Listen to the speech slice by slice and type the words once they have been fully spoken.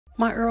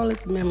My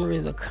earliest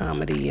memories of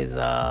comedy is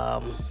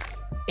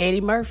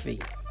Eddie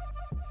Murphy.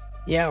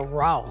 Yeah,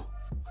 Raw.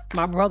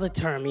 My brother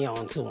turned me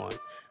on to him.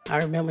 I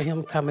remember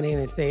him coming in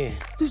and saying,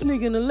 "This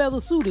nigga in a leather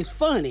suit is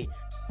funny."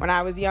 When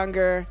I was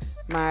younger,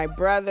 my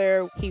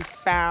brother, he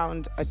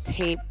found a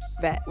tape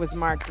that was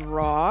marked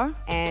raw,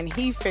 and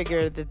he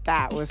figured that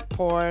that was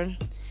porn,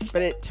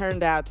 but it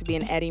turned out to be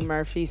an Eddie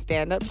Murphy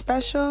stand-up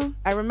special.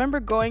 I remember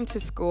going to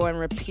school and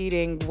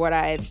repeating what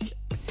I had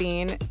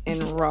seen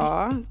in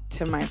Raw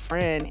to my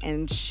friend,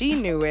 and she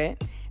knew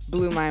it.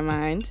 Blew my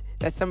mind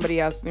that somebody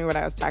else knew what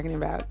I was talking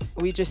about.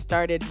 We just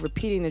started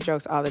repeating the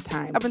jokes all the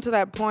time. Up until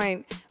that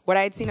point, what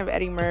I'd seen of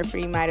Eddie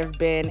Murphy might have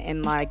been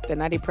in like The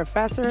Nutty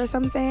Professor or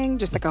something,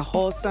 just like a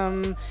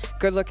wholesome,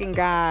 good-looking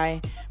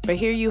guy. But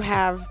here you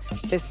have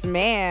this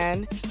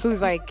man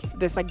who's like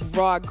this like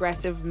raw,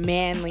 aggressive,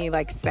 manly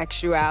like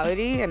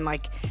sexuality and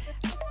like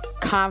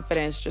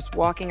confidence, just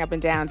walking up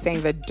and down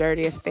saying the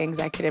dirtiest things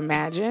I could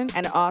imagine.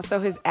 And also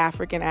his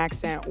African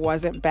accent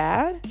wasn't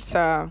bad,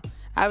 so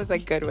I was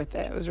like good with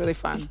it. It was really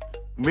fun.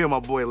 Me and my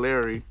boy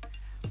Larry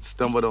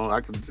stumbled on,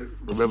 I can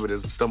remember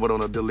this, stumbled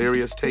on a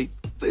Delirious tape.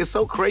 It's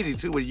so crazy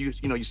too when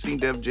you seen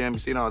Def Jam, you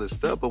seen all this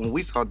stuff, but when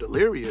we saw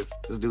Delirious,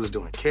 this dude was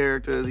doing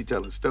characters, he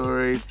telling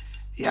stories,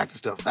 he acting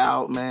stuff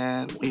out,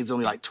 man. He's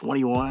only like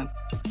 21.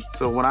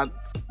 So when I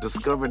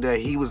discovered that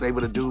he was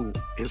able to do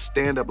his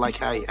stand-up like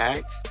how he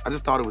acts, I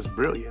just thought it was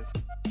brilliant.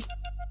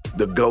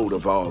 The GOAT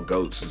of all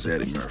GOATs is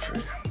Eddie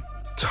Murphy.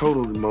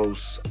 Totally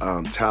most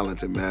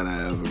talented man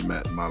I ever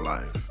met in my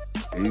life.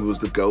 He was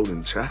the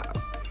golden child.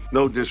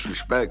 No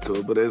disrespect to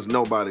it, but there's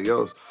nobody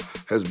else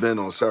has been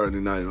on Saturday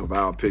Night of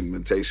Our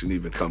Pigmentation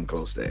even come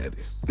close to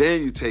Eddie.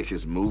 Then you take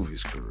his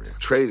movies career.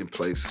 Trading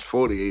Places,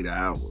 48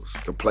 Hours.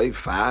 To play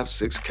 5,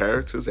 6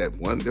 characters at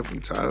one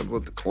different time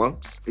with the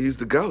clumps. He's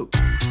the GOAT.